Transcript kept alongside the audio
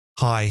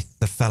Hi,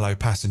 the fellow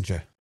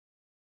passenger.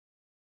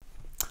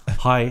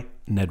 Hi,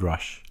 Ned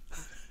Rush.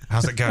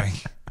 How's it going?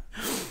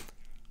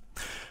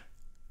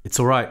 It's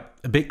all right.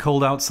 A bit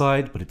cold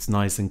outside, but it's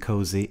nice and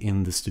cozy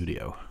in the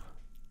studio.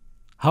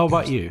 How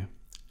about you?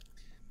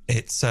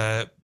 It's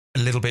a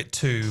little bit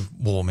too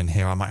warm in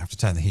here. I might have to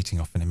turn the heating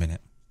off in a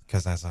minute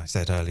because, as I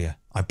said earlier,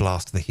 I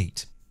blast the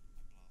heat.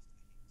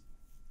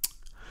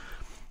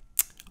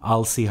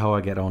 I'll see how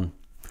I get on.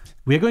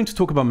 We are going to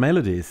talk about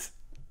melodies.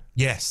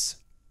 Yes.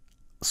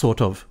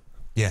 Sort of.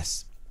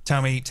 Yes.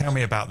 Tell me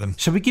about them.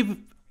 Shall we give...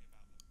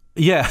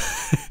 Yeah.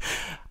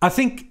 I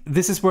think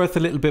this is worth a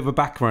little bit of a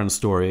background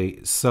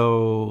story.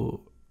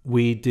 So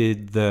we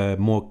did the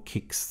More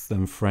Kicks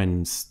Than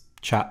Friends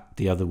chat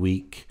the other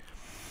week.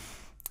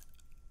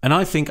 And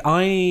I think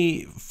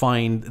I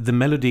find the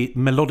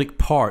melodic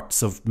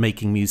parts of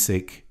making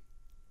music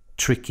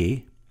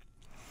tricky.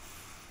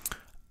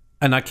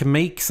 And I can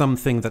make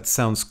something that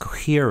sounds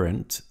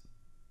coherent,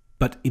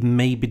 but it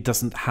maybe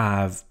doesn't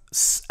have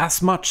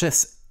as much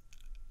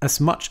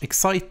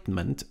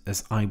excitement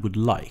as I would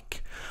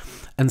like.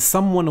 And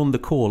someone on the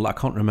call, I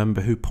can't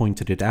remember who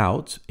pointed it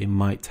out, it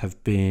might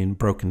have been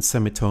Broken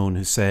Semitone,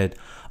 who said,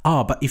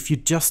 but if you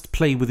just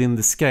play within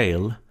the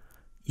scale,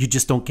 you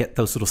just don't get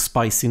those sort of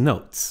spicy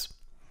notes.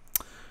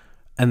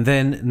 And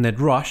then Ned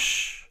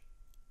Rush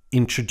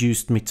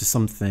introduced me to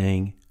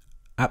something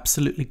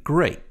absolutely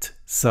great.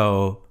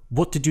 So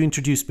what did you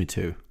introduce me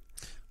to?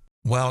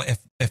 Well,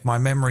 if my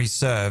memory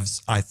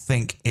serves, I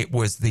think it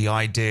was the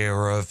idea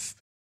of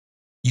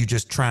you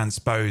just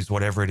transpose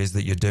whatever it is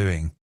that you're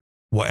doing,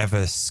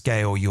 whatever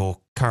scale you're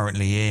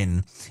currently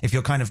in. If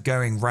you're kind of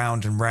going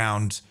round and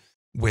round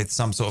with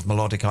some sort of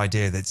melodic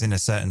idea that's in a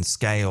certain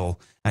scale,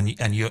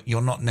 and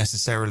you're not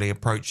necessarily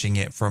approaching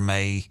it from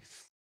a,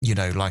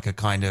 like a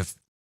kind of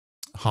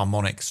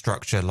harmonic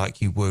structure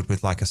like you would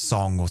with like a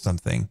song or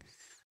something.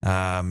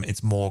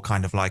 It's more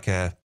kind of like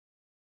a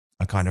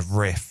kind of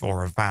riff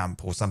or a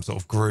vamp or some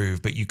sort of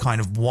groove, but you kind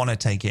of want to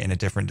take it in a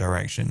different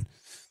direction.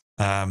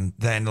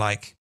 Then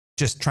like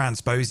just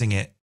transposing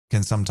it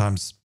can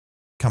sometimes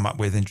come up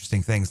with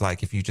interesting things.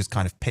 Like if you just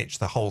kind of pitch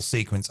the whole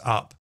sequence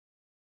up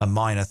a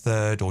minor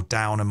third or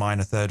down a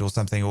minor third or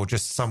something, or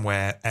just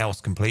somewhere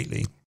else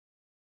completely.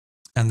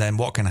 And then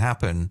what can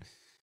happen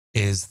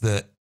is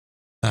that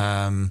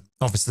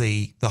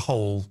obviously the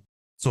whole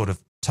sort of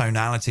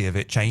tonality of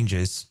it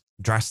changes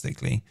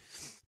drastically.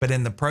 But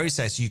in the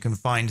process, you can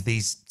find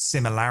these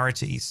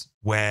similarities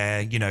where,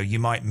 you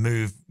might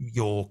move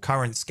your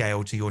current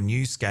scale to your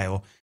new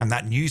scale, and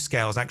that new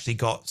scale has actually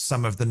got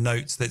some of the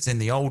notes that's in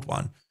the old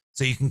one.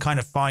 So you can kind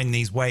of find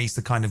these ways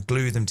to kind of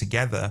glue them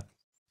together.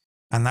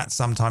 And that's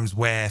sometimes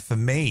where, for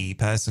me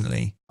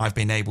personally, I've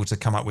been able to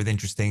come up with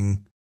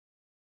interesting,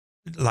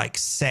 like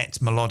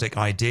set melodic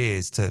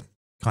ideas to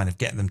kind of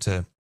get them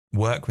to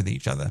work with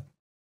each other.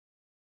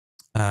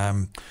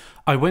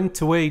 I went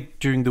away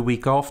during the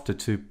week after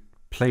to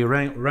play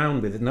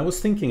around with it, and I was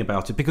thinking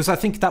about it because I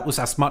think that was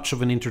as much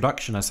of an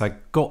introduction as I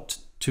got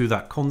to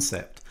that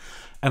concept.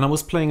 And I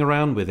was playing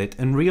around with it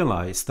and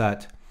realized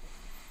that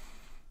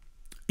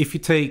if you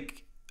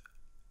take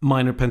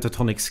minor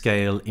pentatonic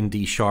scale in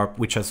D sharp,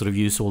 which I sort of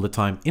use all the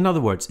time, in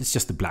other words, it's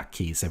just the black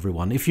keys,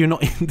 everyone. If you're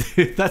not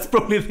into it, that's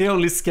probably the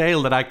only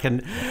scale that I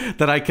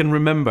can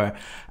remember.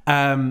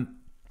 And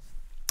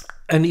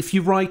if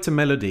you write a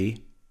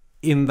melody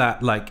in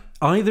that, like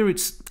either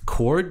it's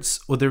chords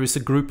or there is a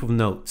group of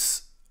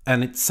notes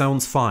and it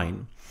sounds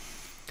fine.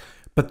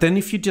 But then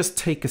if you just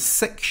take a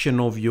section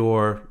of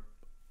a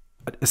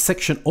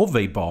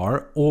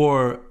bar,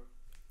 or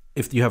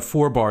if you have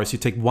 4 bars, you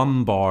take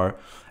 1 bar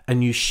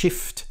and you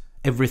shift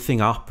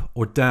everything up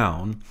or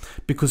down,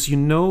 because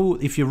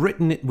if you've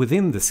written it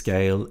within the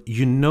scale,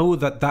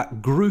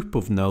 that group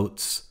of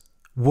notes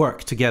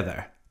work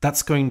together.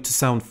 That's going to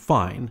sound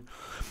fine.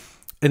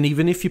 And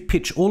even if you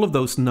pitch all of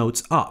those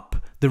notes up,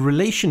 the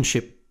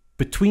relationship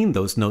between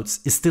those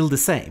notes is still the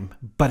same,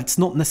 but it's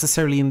not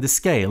necessarily in the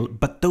scale,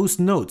 but those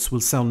notes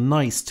will sound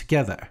nice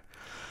together.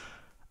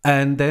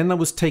 And then I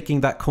was taking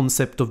that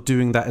concept of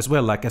doing that as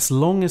well. Like as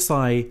long as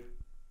I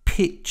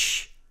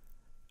pitch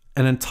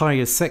an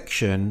entire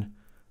section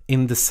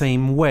in the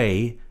same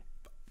way,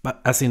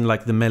 as in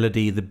like the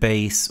melody, the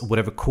bass, or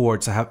whatever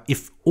chords I have,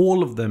 if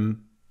all of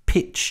them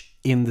pitch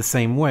in the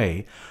same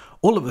way,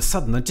 all of a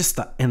sudden I just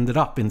ended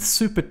up in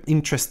super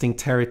interesting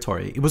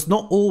territory. It was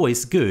not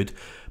always good,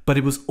 but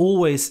it was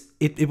always,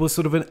 it was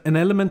sort of an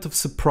element of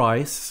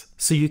surprise.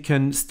 So you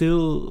can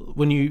still,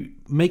 when you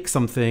make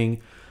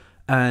something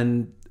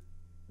and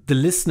the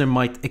listener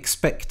might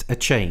expect a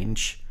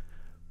change,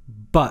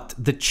 but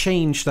the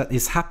change that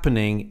is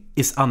happening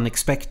is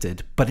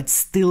unexpected, but it's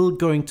still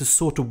going to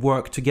sort of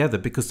work together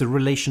because the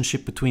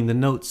relationship between the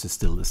notes is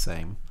still the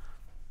same.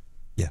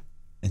 Yeah,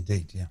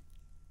 indeed. Yeah.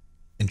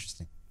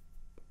 Interesting.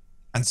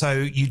 And so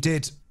you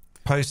did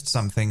post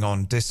something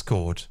on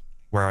Discord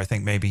where I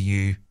think maybe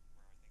you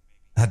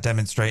had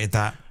demonstrated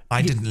that.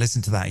 I didn't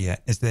listen to that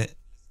yet.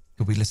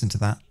 Could we listen to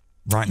that?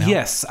 right now?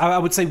 Yes, I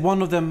would say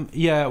one of them.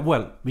 Yeah,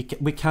 well, we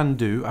can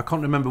do. I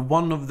can't remember.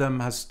 One of them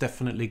has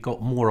definitely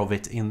got more of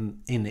it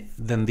in it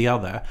than the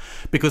other,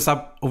 because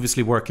I'm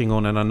obviously working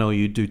on, and I know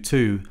you do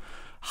too.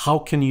 How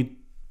can you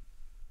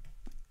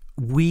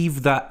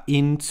weave that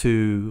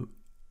into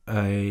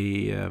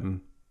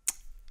in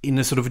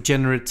a sort of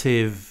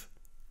generative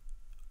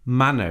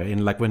manner,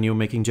 in like when you're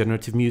making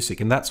generative music?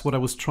 And that's what I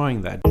was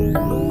trying there.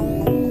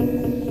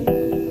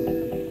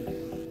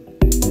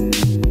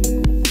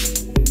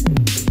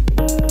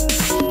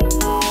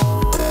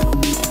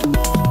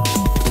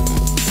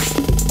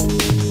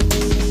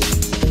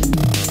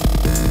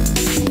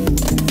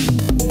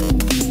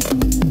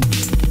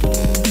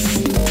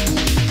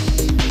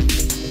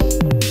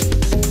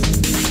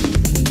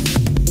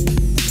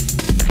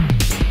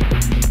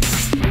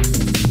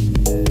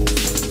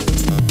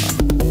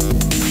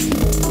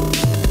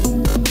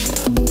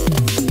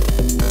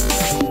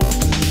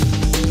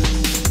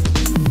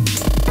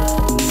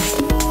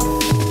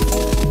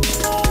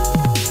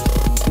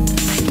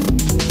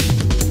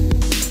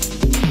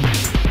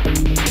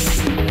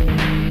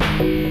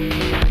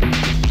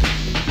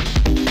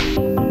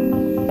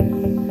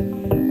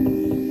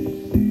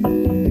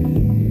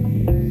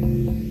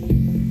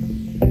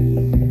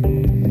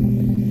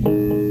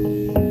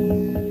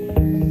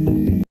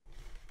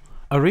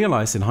 I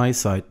realize in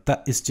hindsight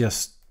that is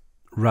just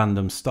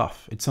random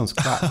stuff. It sounds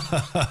crap.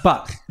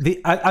 But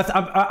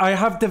I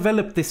have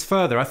developed this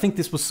further. I think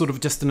this was sort of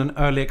just an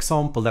early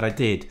example that I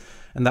did,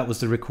 and that was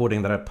the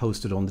recording that I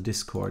posted on the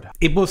Discord.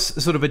 It was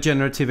sort of a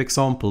generative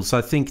example, so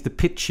I think the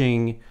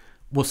pitching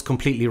was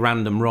completely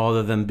random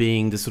rather than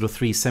being the sort of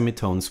 3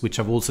 semitones, which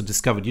I've also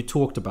discovered. You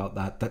talked about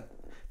that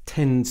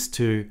tends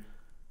to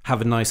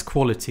have a nice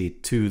quality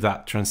to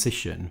that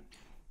transition.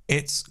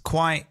 It's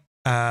quite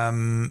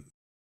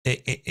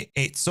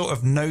it's sort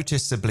of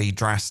noticeably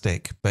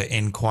drastic, but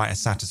in quite a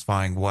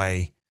satisfying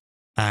way.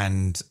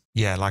 And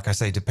yeah, like I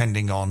say,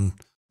 depending on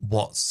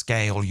what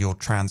scale you're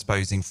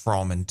transposing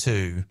from and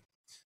to,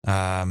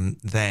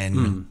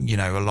 then you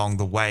know, along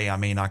the way, I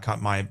mean, I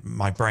can't,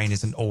 my brain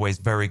isn't always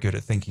very good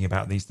at thinking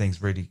about these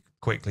things really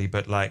quickly,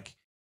 but like,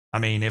 I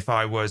mean, if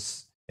I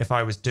was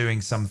doing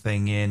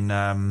something in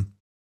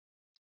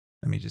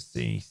let me just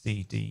see,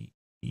 C, D,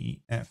 E,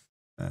 F,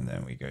 and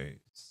then we go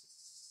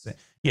C.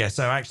 Yeah,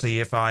 so actually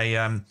if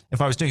I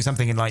was doing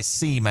something in like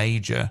C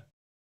major,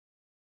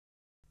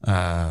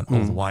 all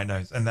the white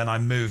notes, and then I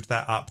moved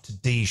that up to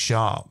D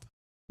sharp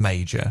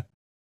major,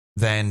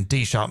 then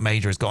D sharp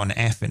major has got an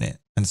F in it,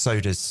 and so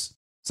does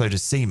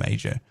C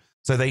major.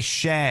 So they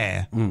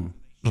share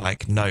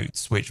like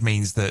notes, which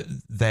means that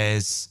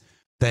there's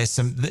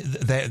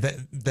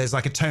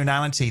like a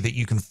tonality that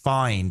you can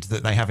find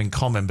that they have in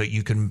common, but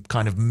you can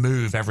kind of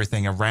move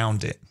everything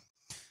around it,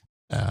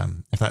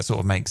 if that sort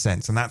of makes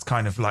sense. And that's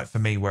kind of like, for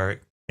me,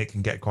 where it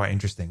can get quite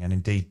interesting. And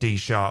indeed, D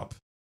sharp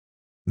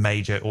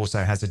major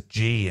also has a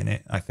G in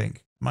it, I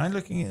think. Am I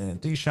looking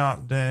at D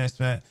sharp?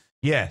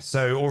 Yeah,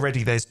 so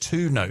already there's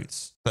 2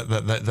 notes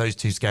that those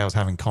 2 scales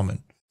have in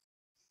common.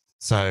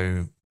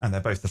 So, and they're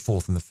both the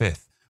 4th and the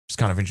 5th, which is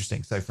kind of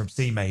interesting. So from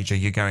C major,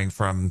 you're going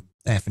from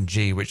F and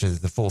G, which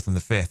is the 4th and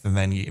the 5th. And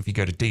then if you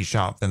go to D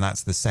sharp, then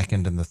that's the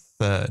 2nd and the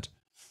 3rd,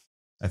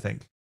 I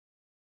think.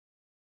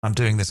 I'm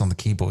doing this on the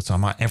keyboard, so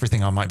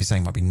everything I might be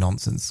saying might be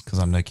nonsense because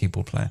I'm no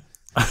keyboard player.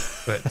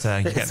 But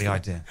you get the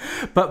idea.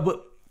 But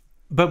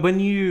when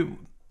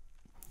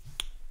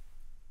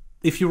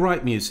if you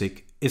write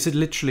music, is it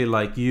literally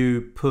like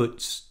you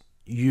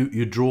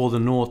draw the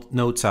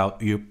notes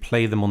out, you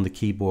play them on the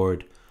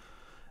keyboard,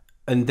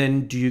 and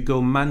then do you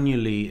go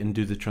manually and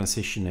do the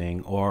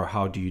transitioning, or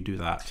how do you do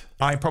that?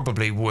 I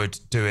probably would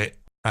do it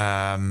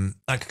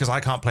because I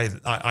can't play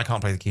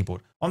the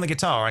keyboard. On the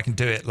guitar, I can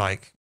do it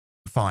like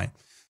fine.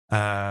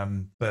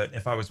 But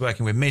if I was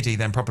working with MIDI,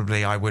 then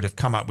probably I would have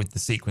come up with the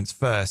sequence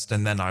first,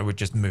 and then I would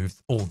just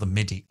move all the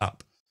MIDI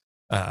up.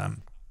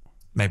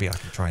 Maybe I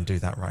can try and do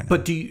that right now.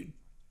 But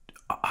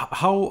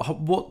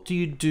what do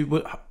you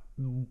do?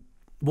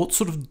 What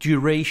sort of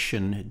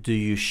duration do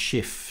you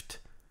shift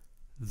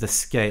the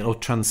scale or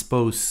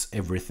transpose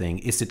everything?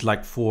 Is it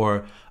like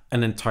for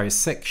an entire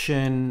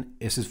section?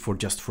 Is it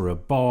just for a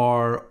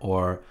bar?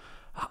 Or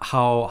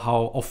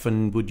how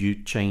often would you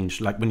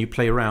change, like when you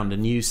play around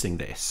and using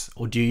this?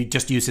 Or do you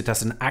just use it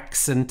as an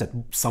accent at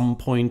some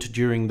point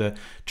during the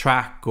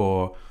track?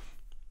 Or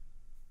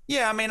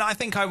yeah, I mean, I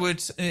think I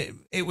would.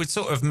 It would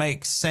sort of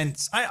make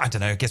sense. I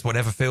don't know. I guess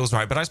whatever feels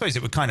right, but I suppose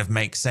it would kind of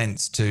make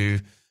sense to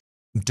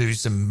do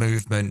some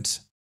movement.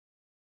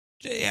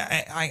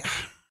 Yeah,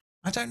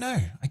 I don't know.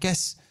 I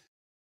guess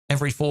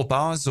every 4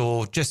 bars,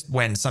 or just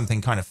when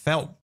something kind of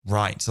felt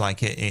right.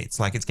 Like it's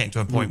like it's getting to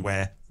a point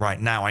where right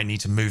now I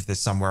need to move this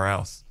somewhere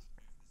else.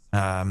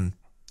 And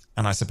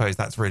I suppose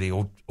that's really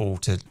all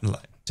to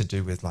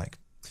do with like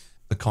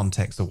the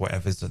context or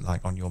whatever's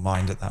like on your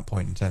mind at that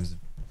point in terms of.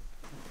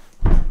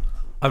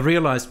 I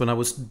realized when I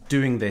was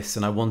doing this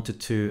and I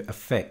wanted to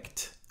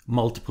affect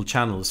multiple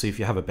channels, so if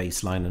you have a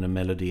bass line and a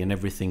melody and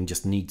everything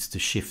just needs to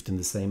shift in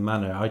the same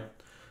manner,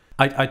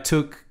 I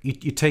took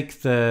you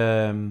take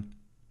the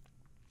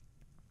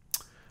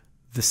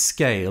the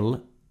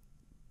scale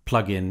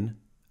plugin,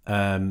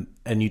 and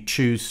you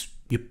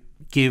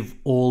give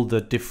all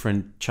the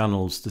different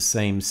channels the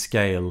same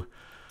scale,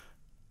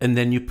 and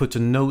then you put a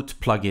note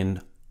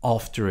plugin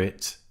after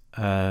it,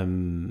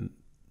 allowing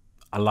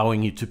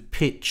you to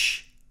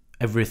pitch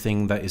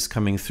everything that is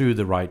coming through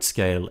the right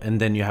scale. And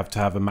then you have to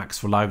have a Max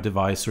for Live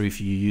device, or if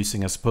you're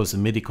using, I suppose, a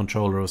MIDI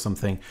controller or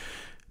something,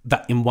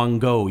 that in one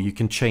go you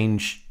can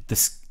change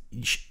this,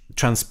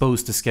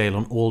 transpose the scale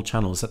on all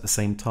channels at the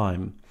same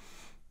time.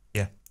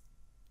 Yeah,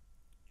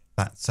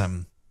 that's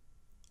an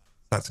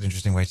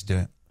interesting way to do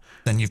it.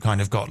 Then you've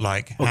kind of got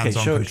like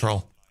hands-on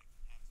control.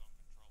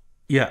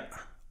 Yeah,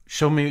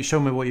 show me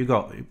what you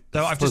got.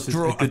 So I've just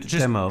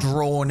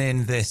drawn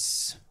in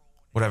this,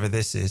 whatever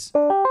this is.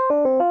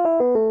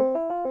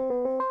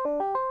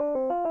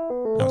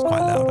 That was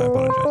quite loud, I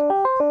apologise.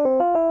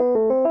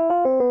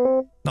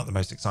 Not the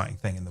most exciting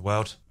thing in the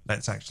world.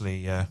 Let's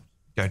actually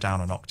go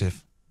down an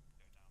octave.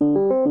 And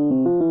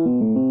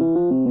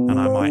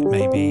I might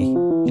maybe...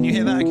 Can you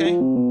hear that okay?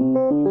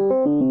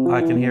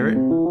 I can hear it.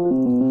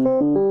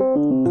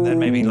 And then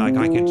maybe like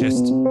I could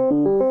just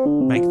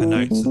make the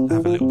notes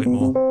have a little bit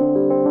more.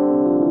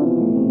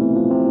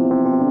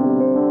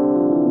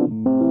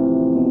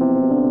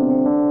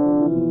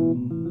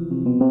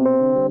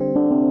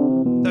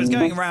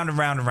 Going around and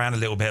round and round a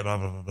little bit, blah,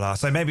 blah, blah, blah.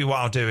 So maybe what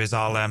I'll do is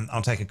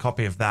I'll take a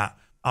copy of that.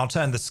 I'll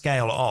turn the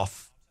scale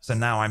off. So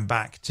now I'm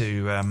back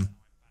to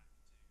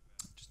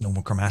just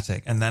normal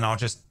chromatic. And then I'll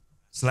just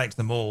select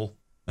them all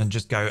and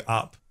just go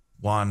up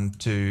 1,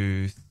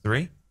 2,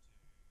 3.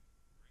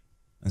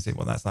 And see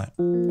what that's like.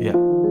 Yeah.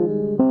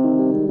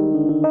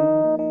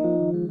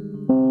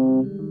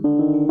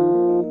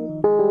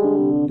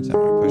 Turn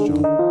my push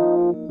on.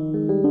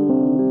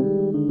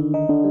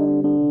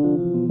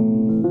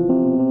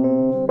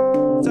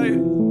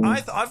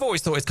 I've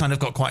always thought it's kind of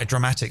got quite a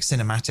dramatic,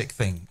 cinematic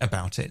thing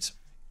about it.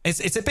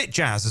 It's a bit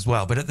jazz as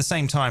well, but at the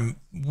same time,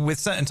 with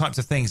certain types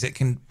of things,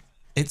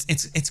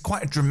 it's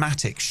quite a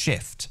dramatic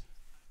shift,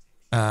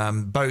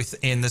 both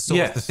in the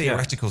sort of the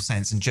theoretical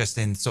sense and just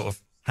in sort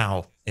of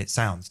how it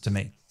sounds to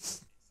me.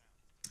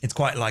 It's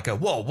quite like a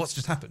whoa, what's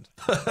just happened?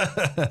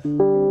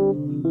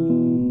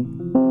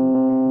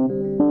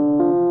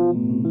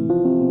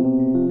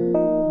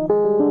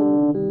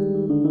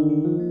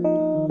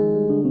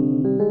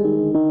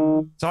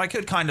 So I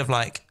could kind of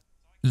like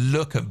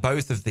look at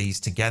both of these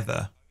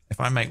together. If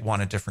I make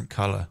one a different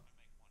color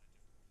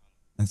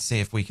and see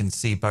if we can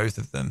see both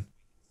of them.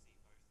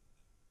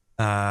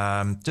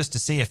 Just to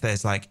see if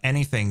there's like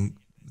anything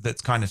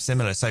that's kind of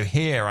similar. So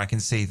here I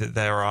can see that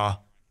there are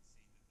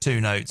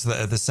 2 notes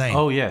that are the same.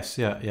 Oh, yes.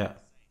 Yeah.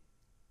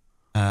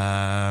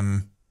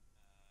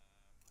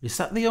 Is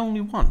that the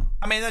only one?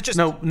 I mean, they're just...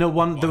 No,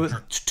 one. There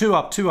were 2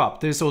 up.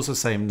 There's also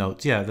same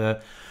notes. Yeah.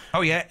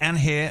 Oh, yeah. And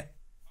here...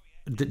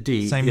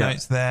 D, same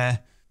notes there,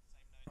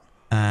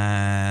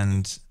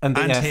 and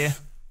the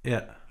F,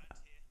 here,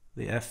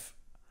 the F,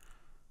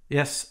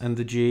 yes, and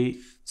the G.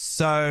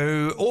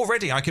 So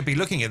already I could be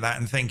looking at that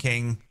and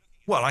thinking,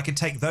 well, I could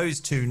take those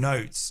 2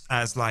 notes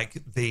as like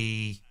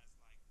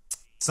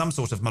some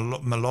sort of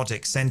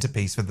melodic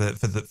centerpiece for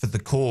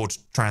the chord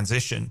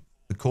transition,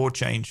 the chord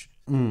change,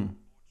 and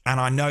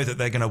I know that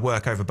they're going to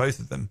work over both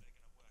of them.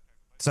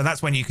 So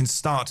that's when you can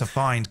start to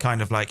find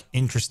kind of like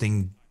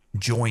interesting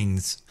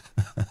joins.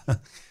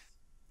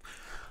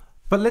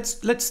 But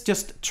let's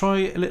just try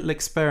a little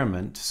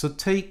experiment. So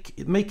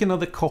make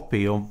another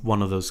copy of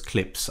one of those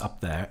clips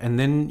up there, and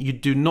then you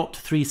do not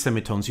 3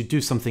 semitones, you do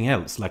something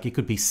else, like it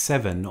could be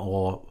 7,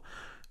 or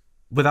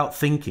without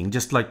thinking,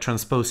 just like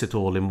transpose it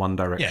all in one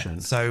direction.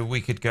 Yeah, so we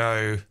could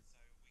go,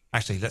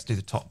 actually let's do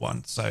the top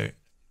one. So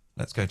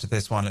let's go to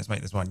this one, let's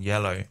make this one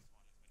yellow,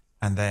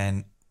 and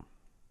then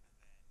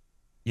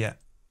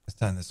let's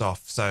turn this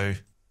off. So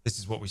this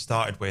is what we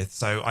started with.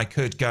 So I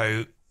could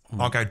go,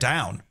 I'll go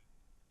down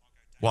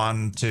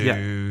 1,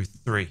 2,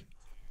 3.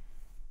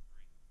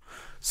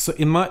 So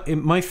in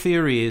my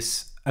theory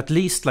is, at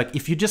least like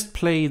if you just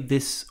play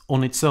this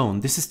on its own,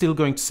 this is still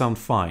going to sound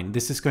fine.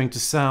 This is going to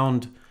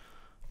sound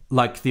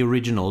like the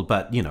original,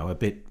 but you know, a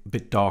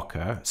bit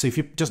darker. So if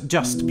you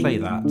just play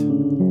that,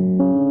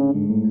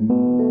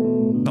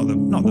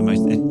 not the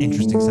most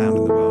interesting sound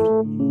in the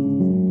world.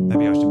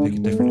 Maybe I should pick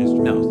a different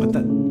instrument. No, but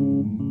that.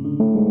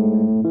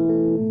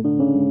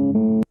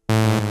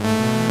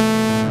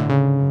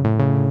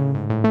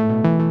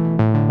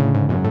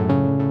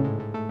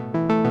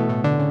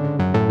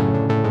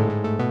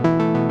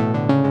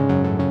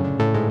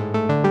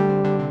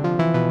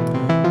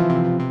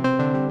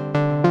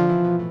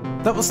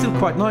 That was still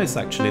quite nice,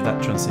 actually,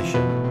 that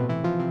transition.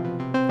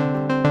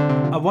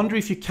 I wonder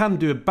if you can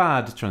do a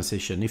bad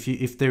transition,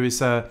 if there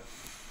is a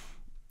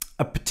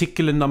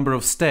particular number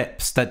of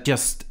steps that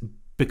just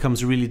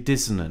becomes really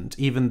dissonant,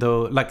 even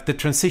though, like the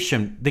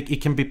transition,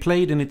 it can be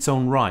played in its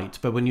own right,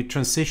 but when you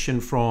transition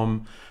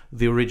from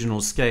the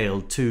original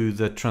scale to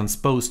the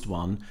transposed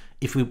one,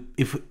 if it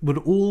would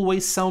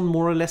always sound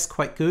more or less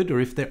quite good,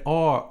 or if there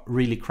are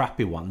really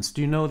crappy ones.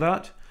 Do you know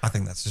that? I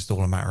think that's just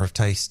all a matter of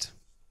taste.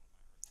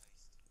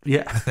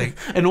 Yeah. I think.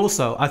 And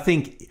also, I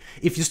think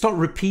if you start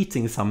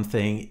repeating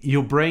something,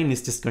 your brain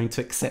is just going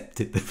to accept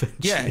it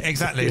eventually. Yeah,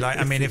 exactly. Like,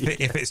 I mean, if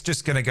it's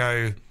just going to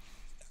go,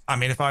 I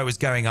mean, if I was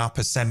going up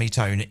a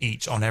semitone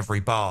each on every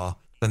bar,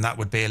 then that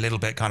would be a little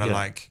bit kind of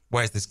like,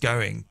 where's this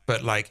going?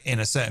 But like in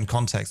a certain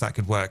context, that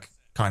could work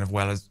kind of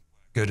well as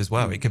good as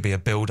well. It could be a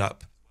build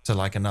up to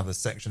like another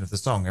section of the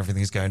song.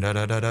 Everything's going and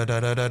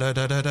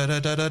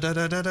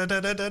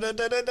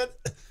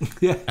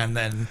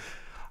then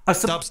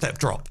dubstep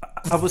drop.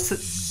 I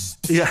was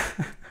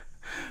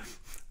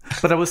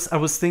but I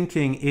was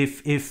thinking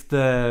if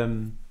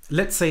the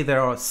let's say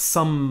there are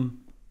some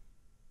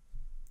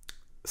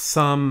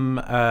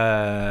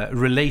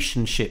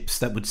relationships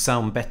that would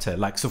sound better,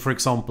 like, so for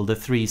example the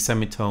 3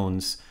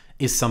 semitones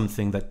is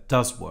something that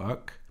does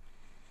work,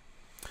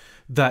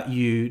 that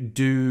you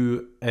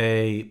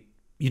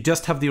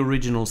just have the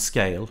original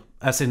scale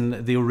as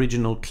in the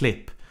original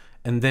clip,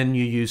 and then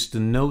you use the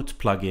note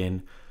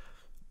plugin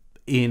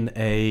in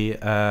a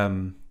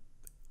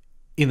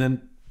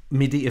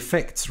MIDI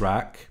effects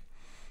rack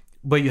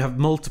where you have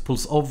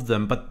multiples of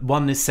them, but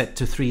one is set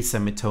to 3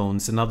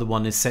 semitones, another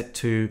one is set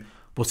to,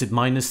 was it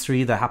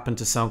 -3 that happened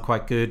to sound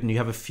quite good, and you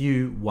have a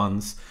few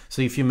ones.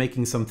 So if you're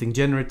making something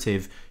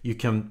generative, you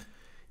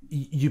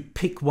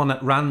pick one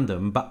at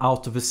random, but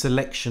out of a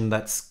selection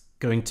that's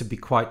going to be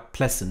quite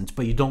pleasant,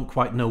 but you don't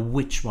quite know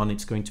which one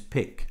it's going to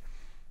pick.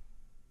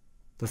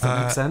 Does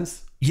that make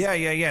sense?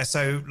 Yeah.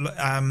 So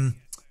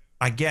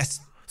I guess.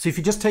 So if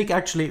you just take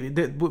actually,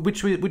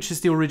 which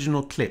is the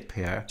original clip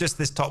here? Just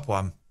this top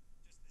one.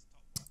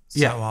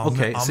 So I'll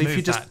so if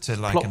you just that to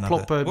like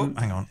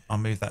hang on, I'll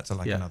move that to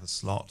like another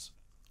slot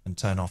and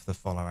turn off the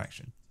follow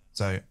action.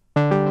 So.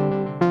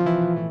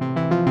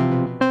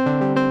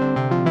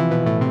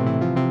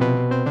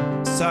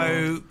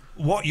 So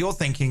what you're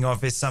thinking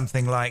of is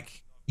something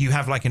like you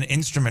have like an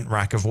instrument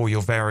rack of all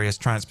your various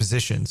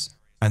transpositions,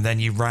 and then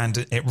you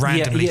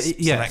randomly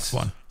selects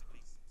one.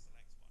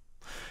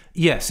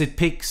 Yes, it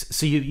picks.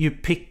 So you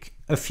pick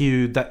a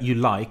few that you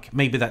like.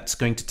 Maybe that's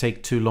going to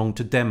take too long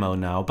to demo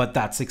now, but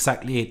that's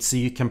exactly it. So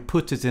you can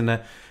put it in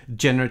a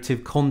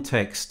generative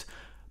context,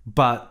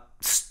 but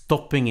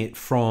stopping it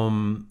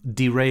from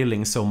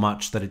derailing so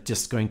much that it's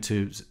just going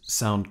to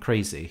sound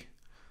crazy.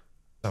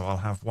 So I'll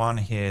have one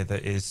here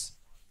that is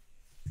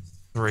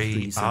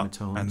 3 up,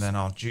 and then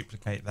I'll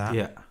duplicate that.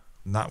 Yeah.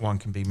 And that one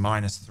can be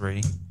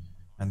 -3,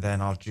 and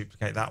then I'll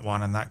duplicate that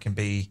one, and that can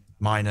be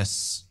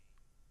minus.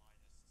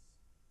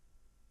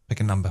 Pick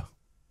a number.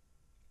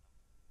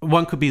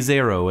 One could be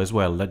 0 as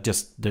well. That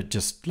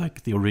just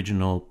like the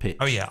original pitch.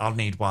 Oh yeah, I'll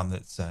need one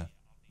that's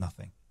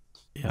nothing.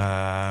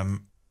 Yeah.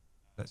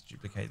 Let's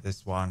duplicate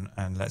this one,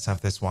 and let's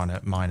have this one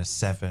at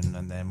 -7,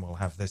 and then we'll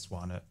have this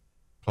one at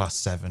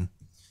 +7,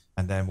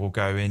 and then we'll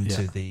go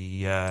into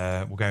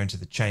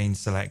the chain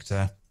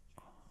selector.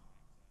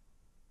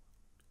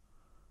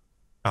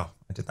 Oh,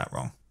 I did that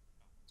wrong.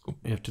 Cool.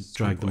 You have to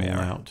drag them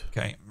all out.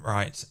 Okay,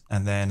 right,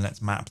 and then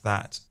let's map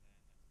that,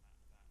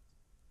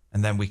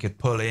 and then we could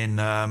pull in.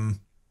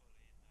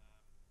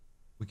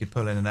 We could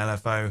pull in an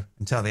LFO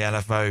and tell the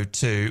LFO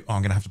to. Oh,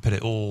 I'm going to have to put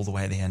it all the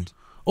way at the end.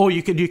 Or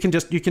you can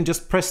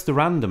just press the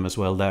random as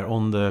well there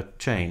on the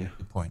chain.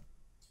 Good point.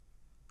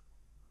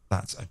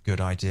 That's a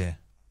good idea.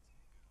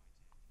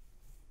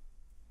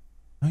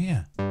 Oh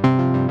yeah.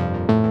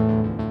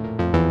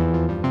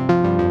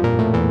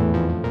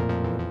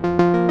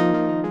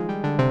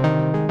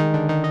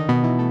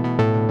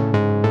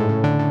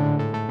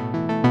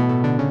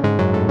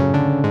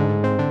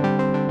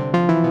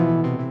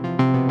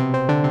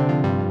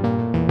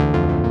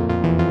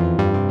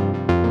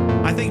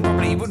 I think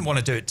probably you wouldn't want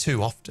to do it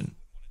too often.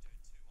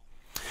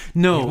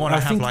 No, I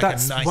think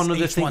that's one of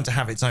the things. Each one to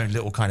have its own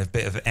little kind of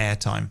bit of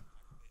airtime.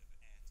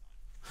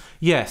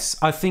 Yes,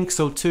 I think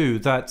so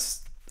too.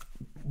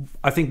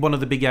 I think one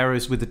of the big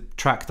errors with the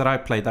track that I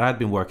played that I'd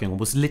been working on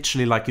was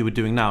literally like you were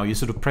doing now. You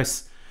sort of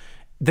press,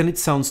 then it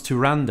sounds too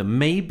random.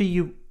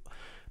 Maybe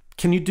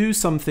can you do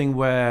something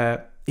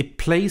where it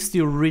plays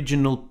the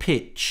original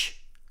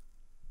pitch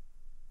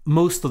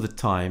most of the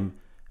time,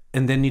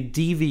 and then you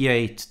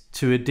deviate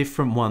to a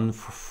different one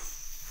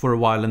for a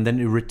while, and then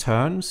it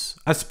returns?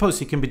 I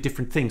suppose it can be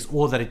different things,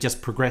 or that it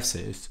just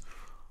progresses.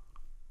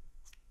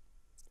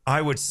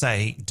 I would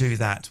say do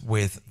that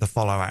with the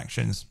follow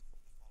actions.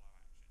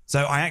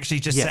 So I actually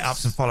just set up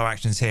some follow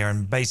actions here,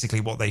 and basically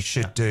what they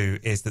should do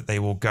is that they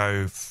will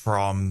go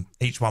from,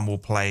 each one will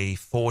play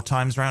 4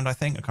 times round, I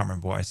think. I can't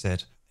remember what I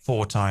said.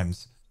 4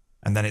 times.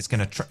 And then then it's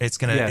going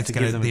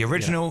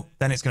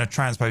to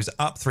transpose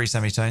up 3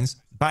 semitones,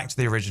 back to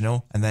the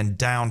original, and then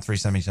down 3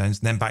 semitones,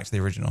 and then back to the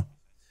original.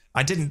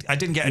 I didn't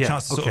get a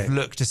chance to sort of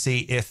look to see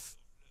if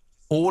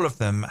all of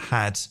them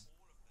had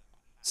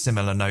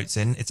similar notes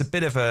in. It's a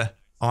bit of a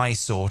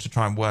eyesore to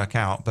try and work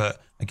out,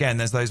 but again,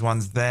 there's those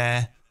ones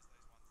there.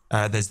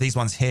 There's these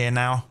ones here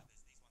now.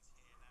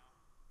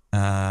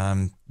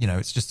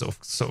 It's just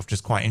sort of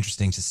just quite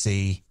interesting to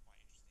see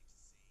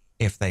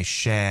if they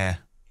share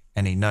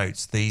any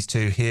notes. These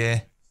 2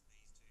 here.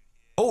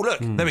 Oh, look,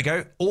 there we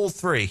go. All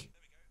 3.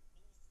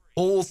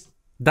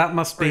 That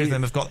must be. Three of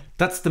them have got.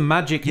 That's the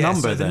magic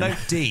number. So the then note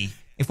D.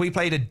 If we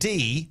played a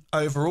D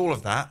over all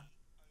of that,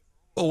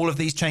 all of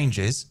these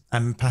changes,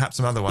 and perhaps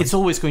some other ones, it's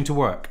always going to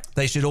work.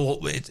 They should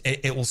all.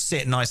 It will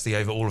sit nicely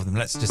over all of them.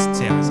 Let's just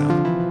see how it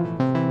sounds.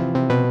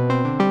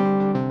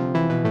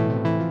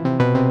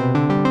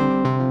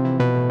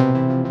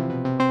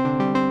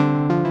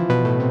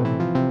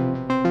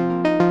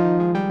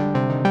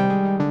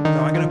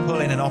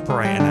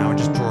 Operator now and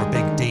just draw a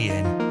big D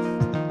in.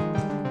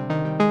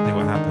 See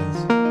what happens.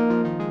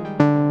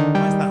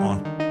 Where's that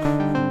on?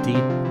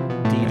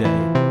 D-Day.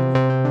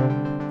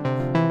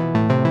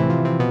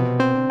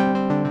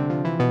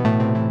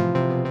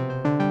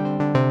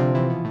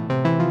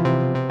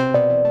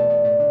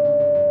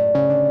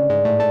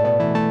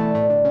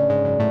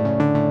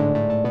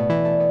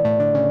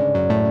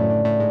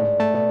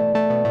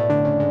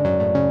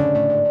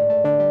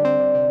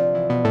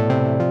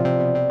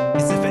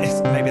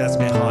 Maybe that's a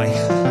bit high.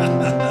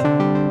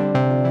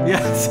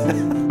 Yes.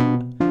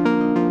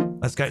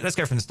 Let's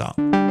go from the start.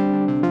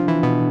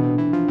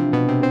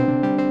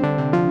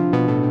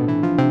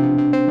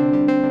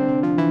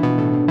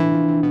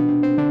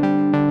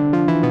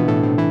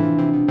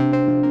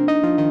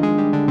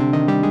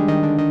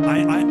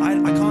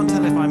 I can't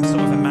tell if I'm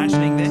sort of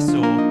imagining this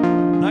or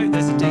no,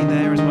 there's a D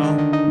there as well.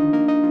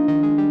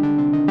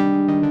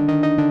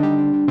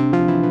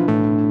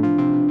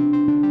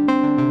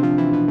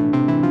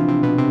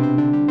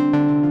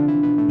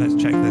 Let's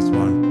check this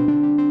one.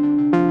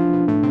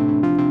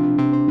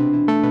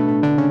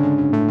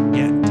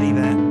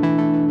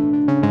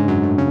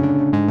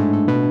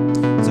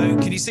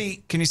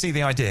 Can you see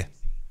the idea?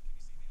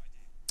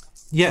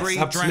 Yes, Three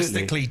absolutely.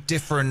 drastically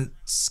different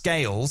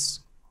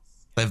scales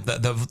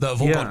that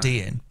have all got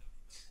D in.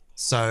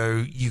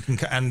 So you can,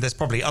 and there's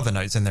probably other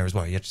notes in there as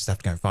well. You just have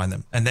to go and find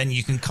them, and then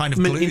you can kind of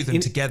glue them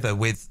together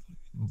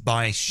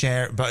by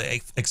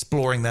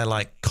exploring their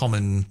like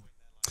common,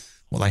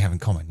 what they have in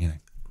common. You know.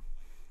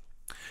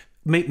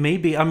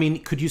 Maybe, I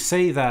mean, could you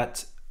say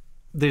that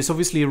there's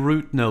obviously a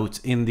root note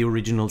in the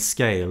original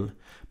scale,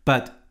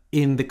 but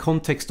in the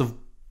context of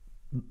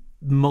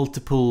not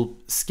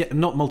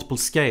multiple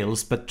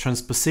scales, but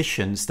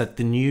transpositions, that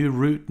the new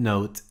root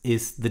note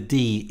is the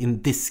D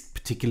in this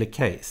particular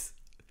case,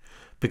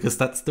 because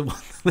that's the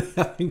one they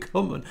have in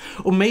common.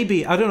 Or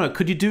maybe, I don't know,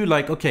 could you do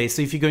like, okay,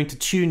 so if you're going to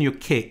tune your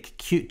kick,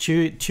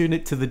 tune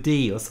it to the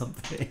D or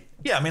something?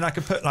 Yeah, I mean, I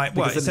could put like,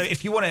 well, so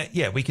if you want to,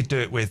 yeah, we could do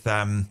it with,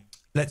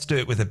 let's do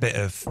it with a bit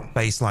of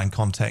baseline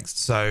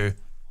context. So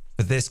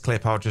for this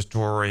clip, I'll just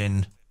draw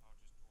in,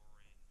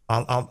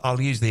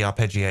 I'll use the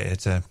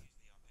arpeggiator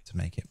to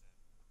make it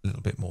a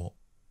little bit more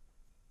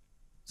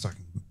so I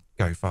can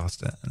go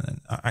faster. And then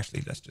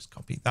actually let's just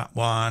copy that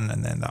one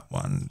and then that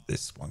one.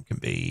 This one can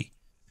be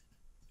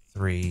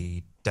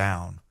 3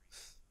 down.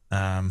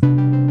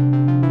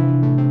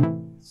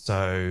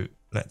 So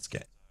let's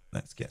get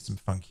some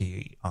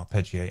funky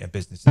arpeggiator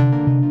business.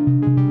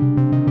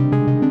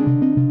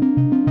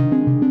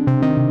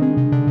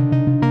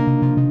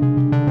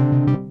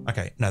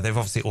 Okay, no, they've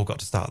obviously all got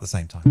to start at the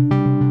same time.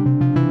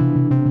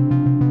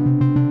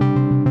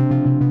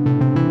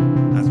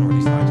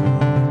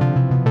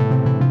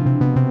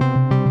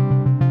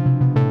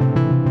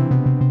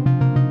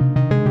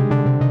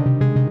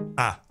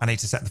 I need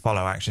to set the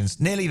follow actions.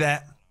 Nearly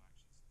there.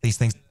 These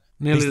things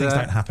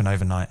don't happen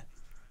overnight.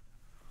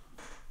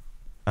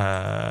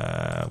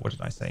 What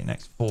did I say?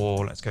 Next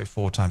 4. Let's go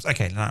 4 times.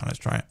 Okay, now let's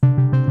try it.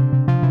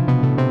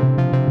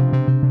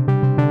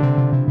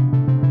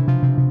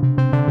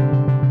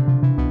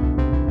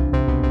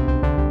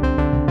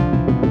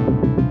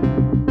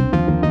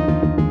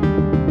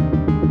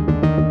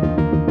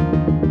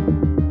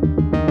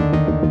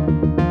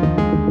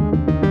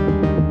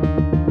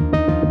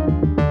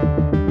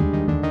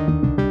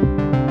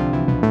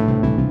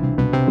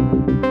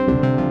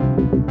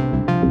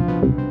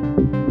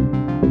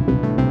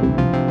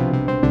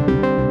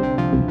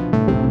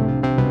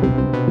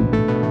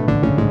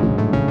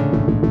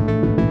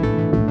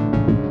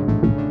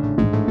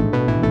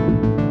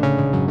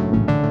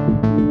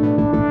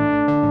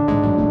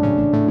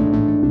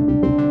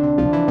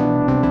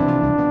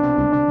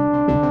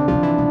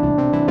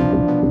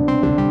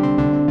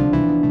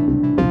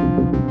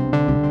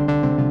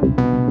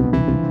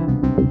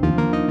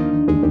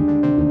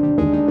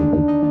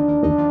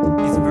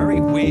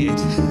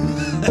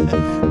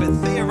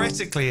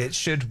 It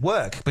should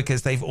work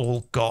because they've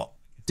all got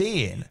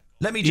D in.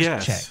 Let me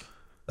just check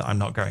that I'm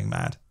not going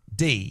mad.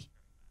 D.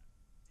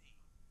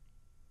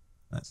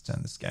 Let's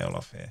turn the scale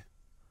off here.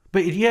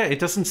 But yeah, it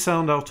doesn't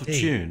sound out of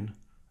tune.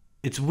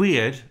 It's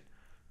weird.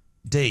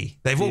 D.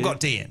 They've all got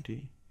D in.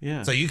 D.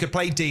 Yeah. So you could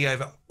play D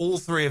over all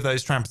 3 of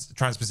those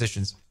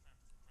transpositions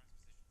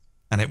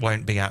and it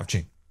won't be out of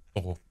tune.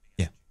 Or,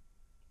 yeah.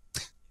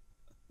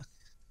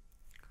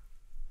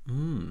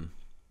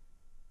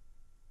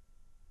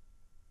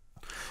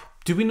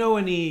 Do we know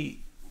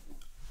any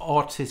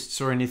artists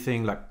or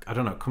anything, like, I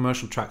don't know,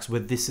 commercial tracks where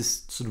this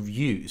is sort of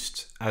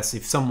used as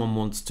if someone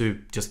wants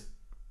to just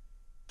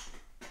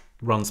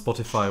run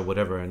Spotify or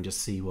whatever and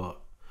just see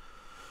what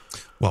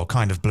Well,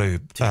 Kind of Blue.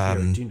 Do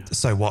you know?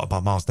 So What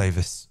about Miles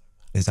Davis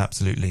is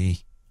absolutely.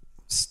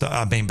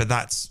 I mean, but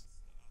that's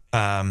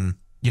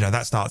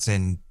that's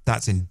in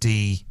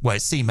D. Well,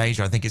 it's C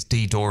major. I think it's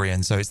D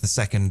Dorian, so it's the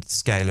second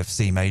scale of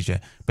C major.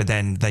 But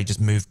then they just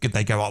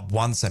they go up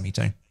one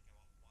semitone,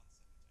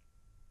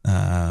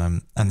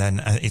 and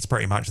then it's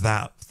pretty much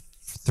that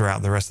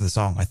throughout the rest of the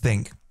song, I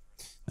think.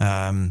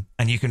 And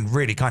you can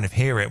really kind of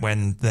hear it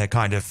when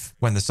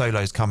when the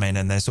solos come in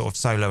and they're sort of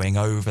soloing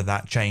over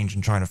that change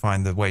and trying to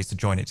find the ways to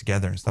join it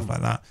together and stuff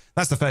like that.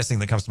 That's the first thing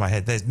that comes to my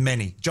head. There's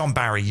many. John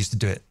Barry used to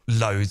do it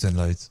loads and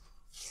loads.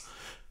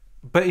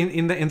 But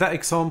in that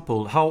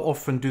example, how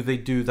often do they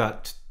do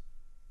that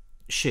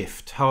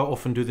shift? How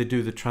often do they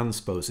do the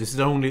transpose? Is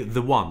it only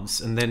the once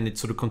and then it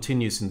sort of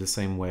continues in the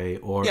same way?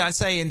 Or yeah, I'd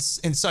say in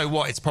So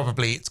What, it's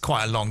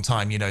quite a long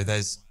time.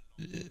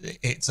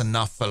 It's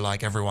enough for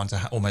like everyone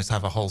to almost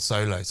have a whole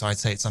solo. So I'd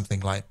say it's something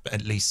like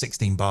at least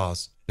 16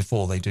 bars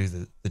before they do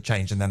the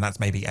change, and then that's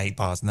maybe 8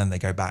 bars, and then they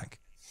go back.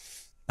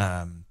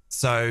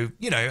 So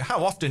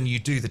how often you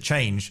do the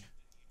change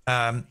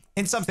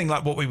in something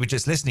like what we were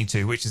just listening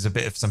to, which is a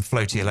bit of some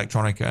floaty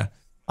electronica,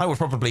 I would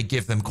probably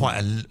give them quite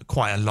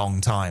a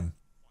long time.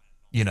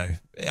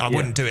 I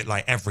wouldn't do it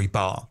like every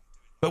bar,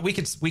 but we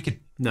could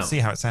see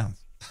how it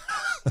sounds.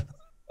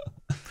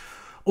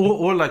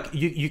 Or like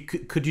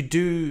could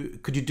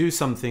you do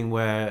something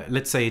where,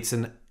 let's say it's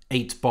an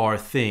 8-bar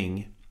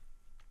thing,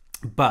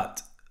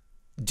 but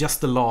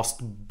just the last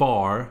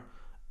bar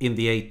in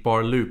the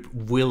 8-bar loop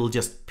will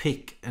just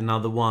pick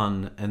another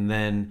one and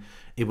then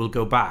it will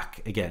go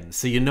back again.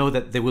 So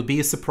that there will be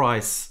a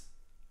surprise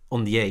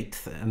on the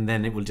 8th and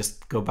then it will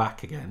just go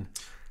back again.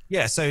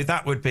 Yeah, so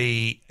that would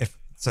be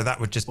that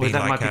would just be like... Or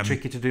that might be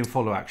tricky to do in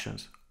follow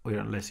actions, or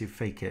unless you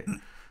fake it.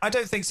 I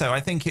don't think so. I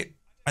think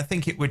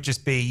it would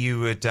just be you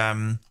would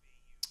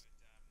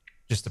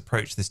just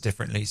approach this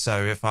differently.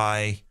 So if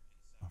I've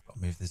got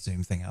to move the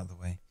zoom thing out of the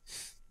way.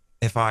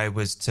 If I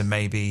was to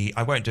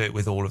I won't do it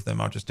with all of them.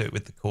 I'll just do it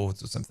with the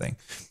chords or something.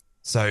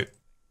 So if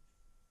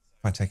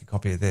I take a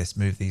copy of this,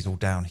 move these all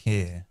down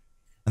here,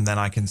 and then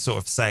I can sort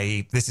of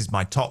say, this is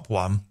my top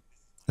one.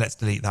 Let's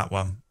delete that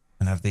one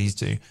and have these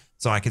two.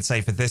 So I could say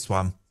for this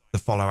one, the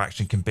follow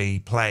action can be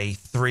play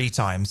 3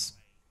 times,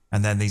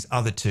 and then these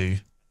other 2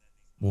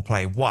 will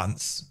play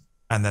once,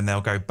 and then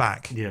they'll go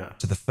back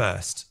to the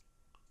first.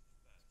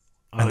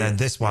 And then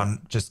this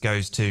one just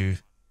goes to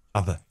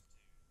other.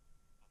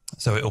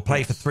 So it'll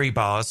play for 3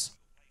 bars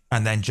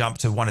and then jump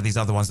to one of these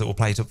other ones that will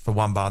play for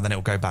 1 bar, and then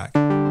it'll go back.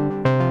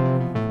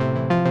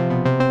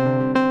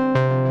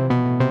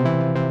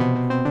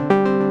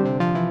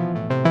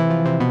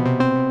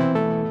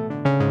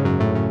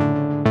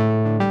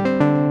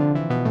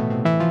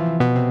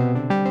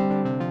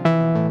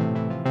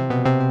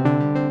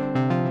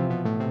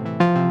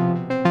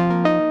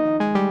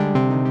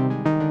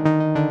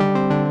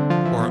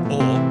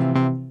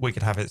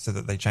 Have it so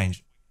that they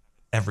change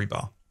every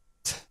bar.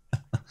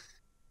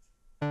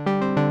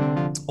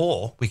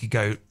 Or we could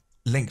go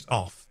linked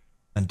off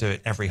and do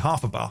it every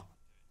half a bar.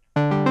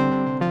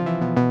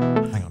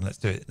 Hang on, let's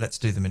do it. Let's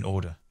do them in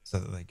order so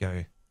that they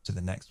go to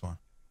the next one.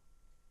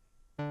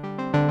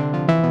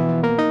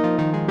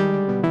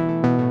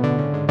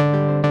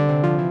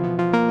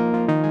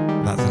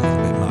 That's a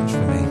little bit much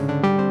for me.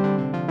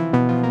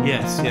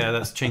 Yes, yeah,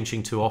 that's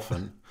changing too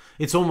often.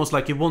 It's almost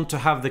like you want to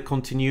have the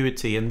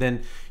continuity, and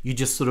then you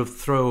just sort of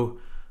throw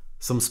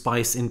some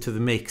spice into the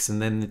mix,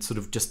 and then it sort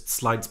of just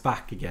slides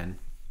back again.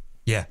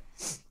 Yeah.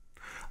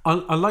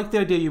 I like the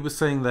idea you were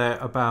saying there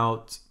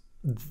about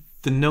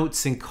the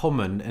notes in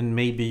common, and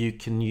maybe you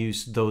can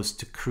use those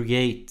to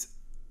create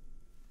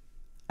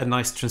a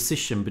nice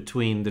transition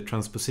between the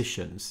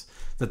transpositions,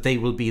 that they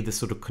will be the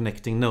sort of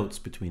connecting notes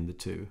between the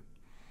two.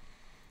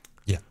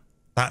 Yeah.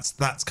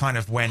 That's kind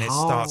of when it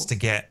starts to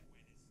get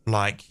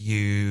like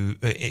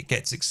it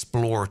gets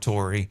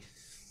exploratory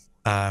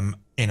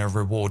in a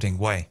rewarding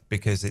way,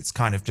 because it's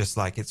kind of just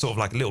like, it's sort of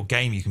like a little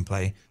game you can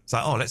play. It's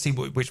like, let's see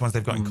which ones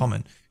they've got in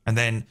common. And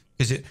then,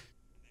 because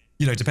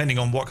depending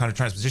on what kind of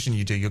transposition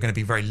you do, you're going to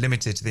be very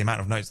limited to the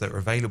amount of notes that are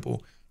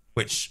available,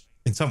 which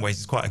in some ways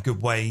is quite a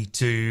good way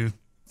to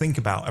think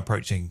about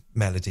approaching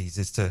melodies,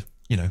 is to,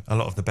 a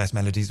lot of the best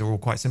melodies are all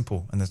quite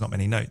simple and there's not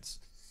many notes.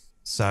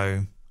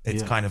 So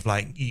it's kind of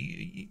like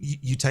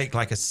you take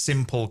like a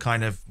simple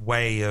kind of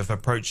way of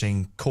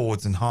approaching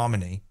chords and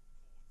harmony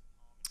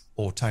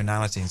or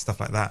tonality and stuff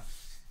like that.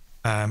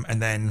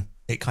 And then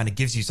it kind of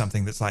gives you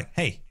something that's like,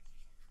 hey,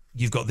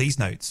 you've got these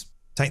notes,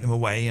 take them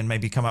away and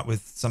maybe come up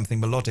with something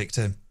melodic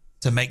to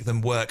make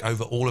them work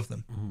over all of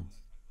them.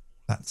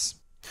 That's...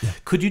 Yeah.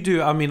 Could you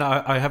do,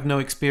 I have no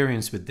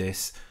experience with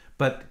this,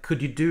 but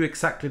could you do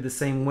exactly the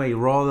same way,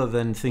 rather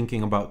than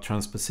thinking about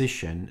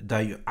transposition,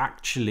 that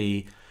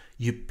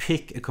you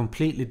pick a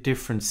completely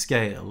different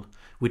scale,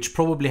 which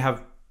probably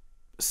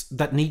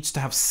that needs to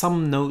have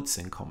some notes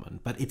in common,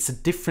 but it's a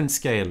different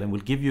scale and will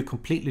give you a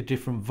completely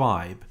different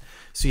vibe.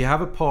 So you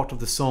have a part of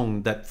the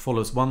song that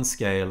follows one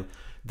scale,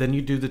 then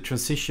you do the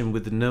transition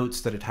with the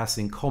notes that it has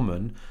in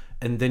common,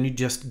 and then you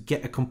just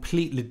get a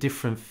completely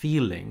different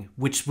feeling,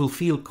 which will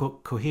feel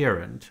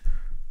coherent.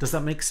 Does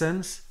that make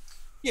sense?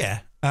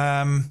 Yeah.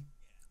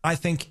 I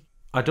think...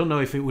 I don't know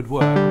if it would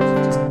work.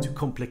 It's just too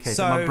complicated.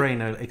 So, my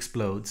brain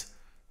explodes.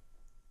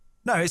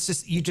 No, it's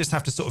just, you just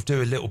have to sort of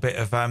do a little bit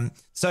of...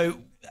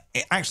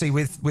 actually,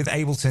 with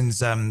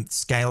Ableton's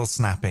scale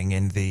snapping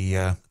in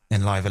the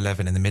in Live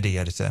 11 in the MIDI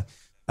editor,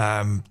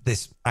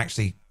 this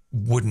actually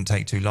wouldn't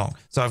take too long.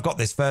 So I've got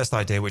this first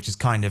idea, which is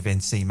kind of in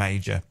C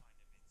major.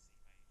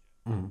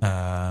 If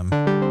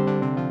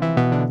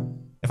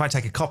I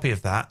take a copy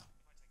of that,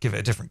 give it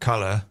a different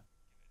color,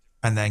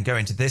 and then go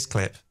into this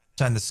clip,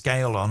 turn the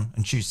scale on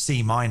and choose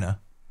C minor.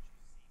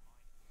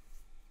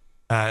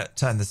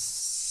 Turn the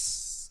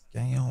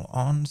scale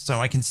on so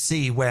I can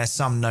see where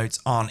some notes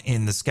aren't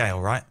in the scale,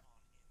 right?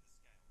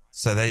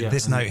 So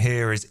this note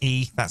here is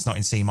E, that's not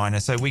in C minor.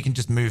 So we can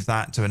just move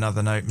that to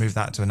another note, move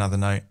that to another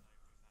note,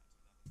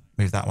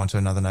 move that one to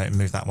another note, and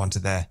move that one to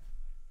there.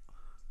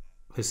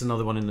 There's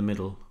another one in the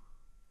middle.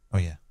 Oh,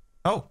 yeah.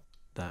 Oh,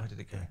 there. Where did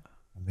it go?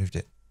 I moved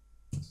it.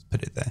 Let's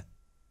put it there.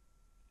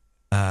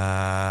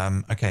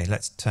 Okay,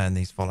 let's turn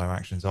these follow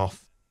actions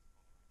off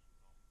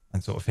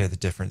and sort of hear the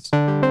difference.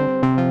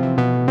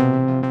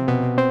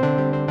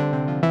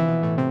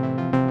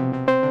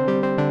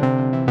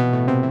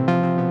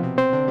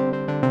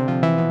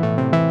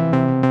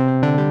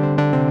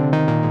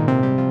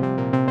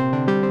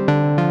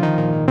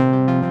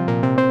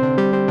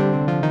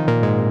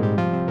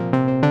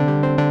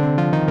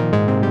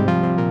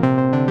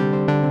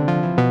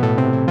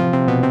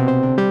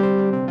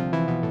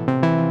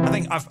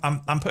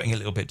 I'm putting a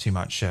little bit too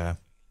much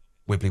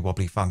wibbly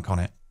wobbly funk on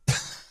it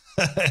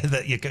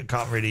that you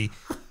can't really,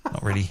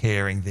 not really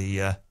hearing the.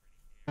 It's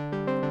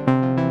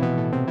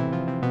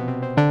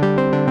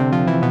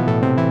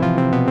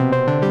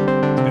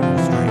a bit more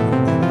straight.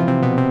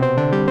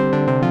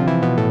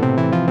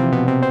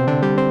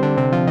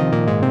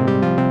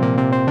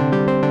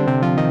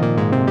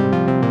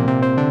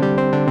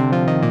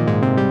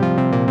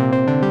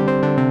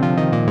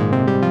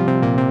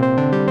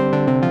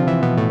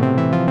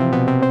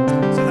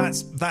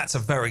 That's a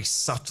very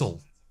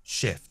subtle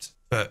shift,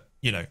 but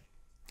you know,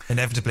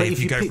 inevitably, if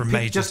you go from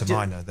major to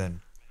minor,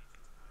 then.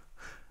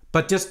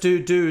 But just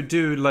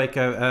do like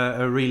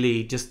a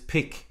really just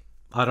pick,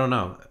 I don't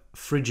know,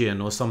 Phrygian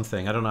or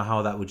something. I don't know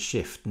how that would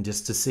shift, and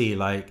just to see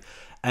like,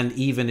 and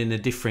even in a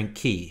different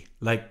key,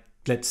 like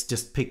let's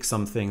just pick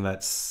something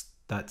that's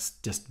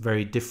just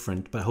very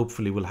different, but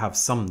hopefully we'll have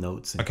some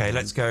notes. Okay,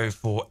 let's go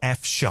for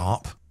F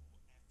sharp.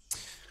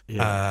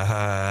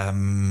 Yeah.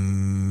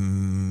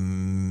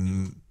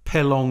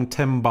 Pelong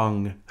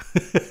Tembang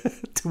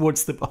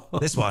towards the bottom.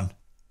 This one.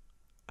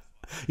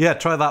 Yeah,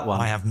 try that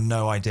one. I have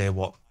no idea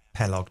what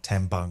Pelog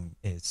Tembang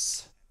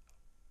is.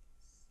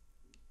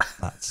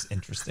 That's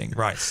interesting.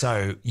 Right,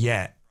 so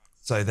yeah.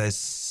 So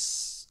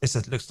there's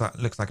looks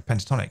like a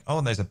pentatonic. Oh,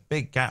 and there's a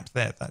big gap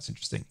there. That's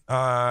interesting.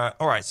 All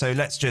right, so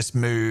let's just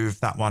move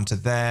that one to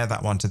there,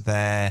 that one to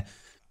there.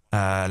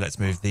 Let's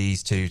move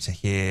these two to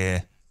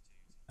here,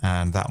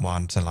 and that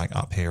one to like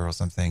up here or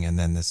something, and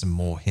then there's some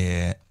more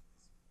here.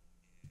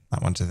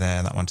 That one to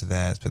there, that one to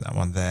there. Let's put that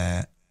one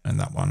there and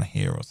that one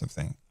here or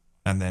something.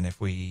 And then if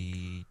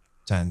we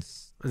turn...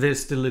 They're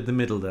still in the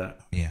middle there.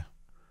 Yeah.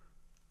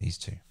 These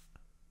two.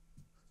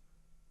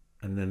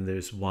 And then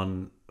there's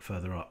one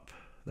further up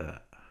there.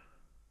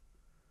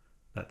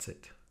 That's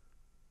it.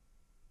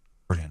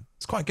 Brilliant.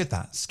 It's quite good,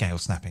 that scale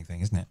snapping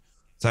thing, isn't it?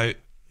 So...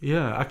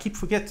 Yeah, I keep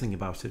forgetting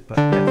about it, but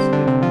yes,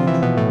 good.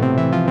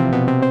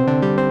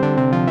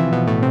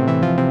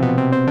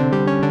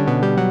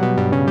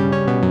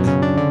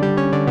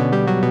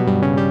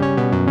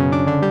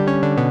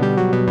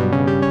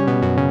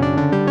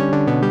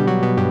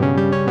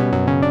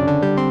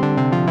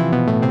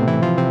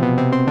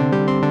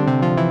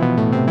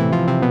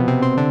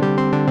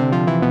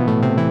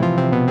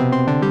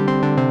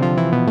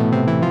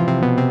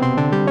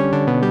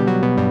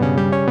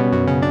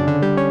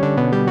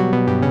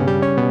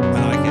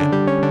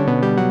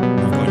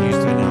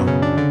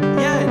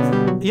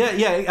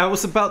 I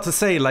was about to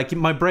say, like,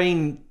 my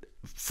brain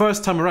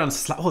first time around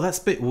it's like, oh, that's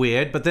a bit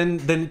weird, but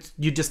then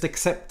you just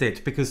accept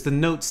it because the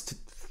notes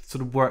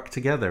sort of work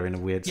together in a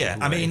weird sort of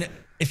way. I mean,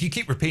 if you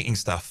keep repeating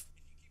stuff,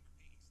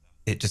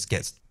 it just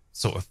gets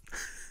sort of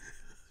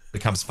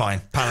becomes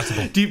fine,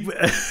 palatable.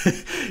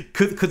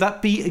 Could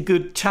that be a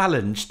good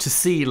challenge to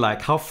see,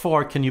 like, how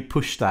far can you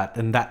push that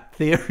and that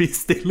theory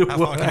still works? How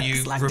far can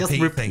you like,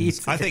 repeat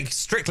things? I think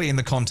strictly in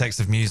the context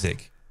of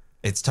music,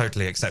 it's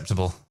totally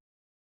acceptable.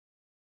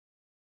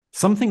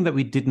 Something that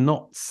we did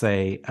not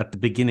say at the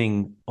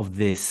beginning of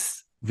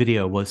this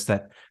video was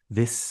that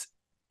this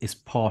is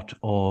part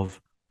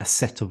of a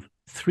set of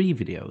 3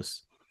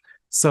 videos.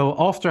 So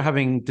after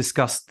having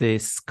discussed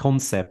this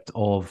concept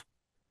of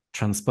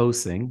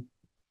transposing,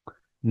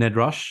 Ned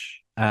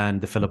Rush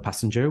and the fellow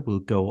passenger will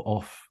go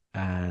off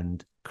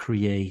and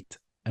create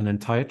an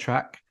entire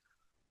track.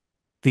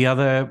 The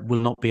other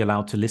will not be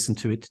allowed to listen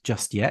to it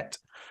just yet.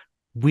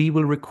 we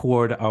will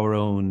record our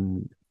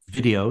own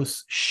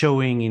videos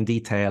showing in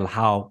detail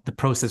how the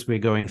process we're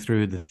going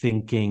through, the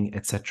thinking,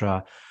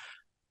 etc.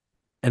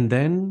 And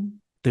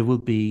then there will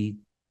be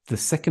the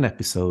second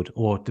episode,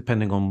 or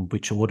depending on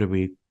which order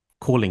we're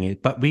calling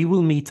it, but we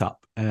will meet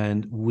up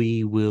and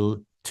we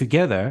will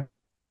together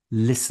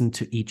listen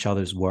to each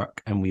other's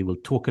work, and we will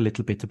talk a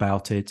little bit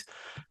about it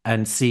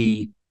and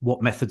see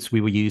what methods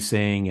we were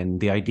using and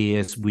the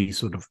ideas we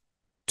sort of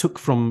took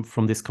from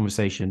this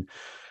conversation.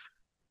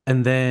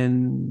 And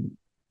then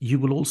you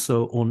will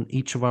also, on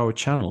each of our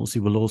channels,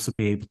 you will also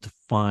be able to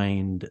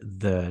find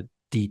the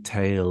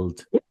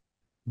detailed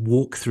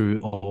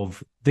walkthrough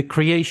of the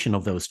creation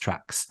of those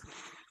tracks.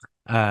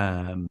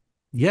 So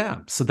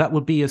that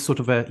would be a sort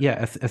of a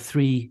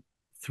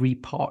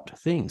three-part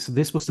thing. So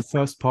this was the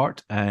first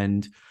part,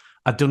 and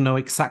I don't know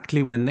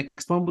exactly when the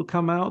next one will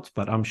come out,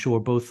 but I'm sure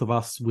both of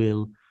us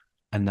will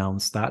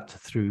announce that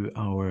through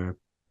our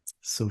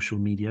social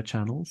media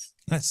channels.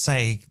 Let's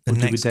say the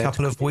next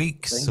couple of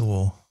weeks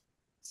or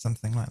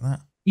something like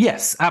that.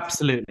 Yes,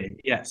 absolutely.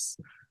 Yes.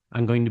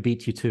 I'm going to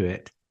beat you to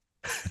it.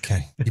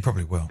 Okay. You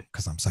probably will,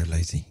 because I'm so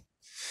lazy.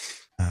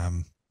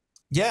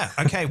 Yeah.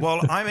 Okay. Well,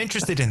 I'm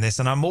interested in this,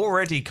 and I'm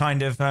already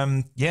kind of,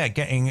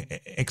 getting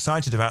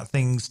excited about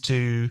things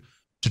to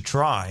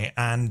try.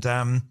 And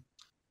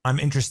I'm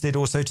interested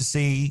also to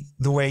see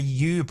the way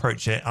you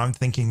approach it. I'm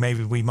thinking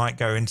maybe we might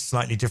go into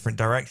slightly different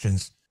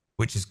directions,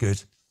 which is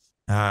good.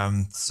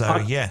 I'm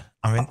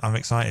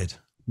excited.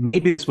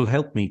 Maybe this will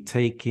help me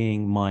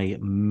taking my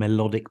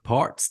melodic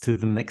parts to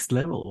the next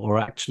level, or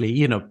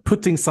actually,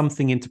 putting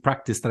something into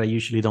practice that I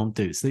usually don't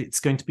do. So it's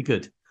going to be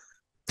good.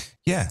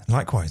 Yeah,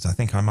 likewise. I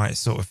think I might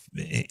sort of.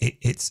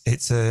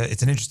 It's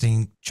an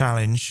interesting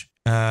challenge,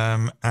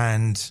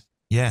 and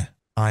yeah,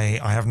 I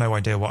have no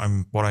idea what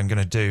I'm going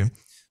to do,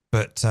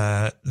 but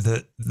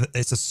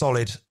it's a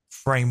solid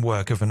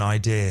framework of an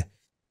idea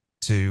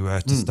to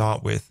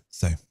start with.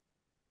 So.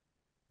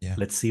 Yeah.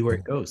 Let's see where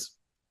it goes.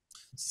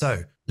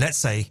 So let's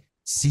say,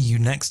 see you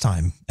next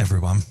time,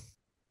 everyone.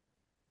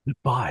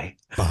 Bye.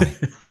 Bye.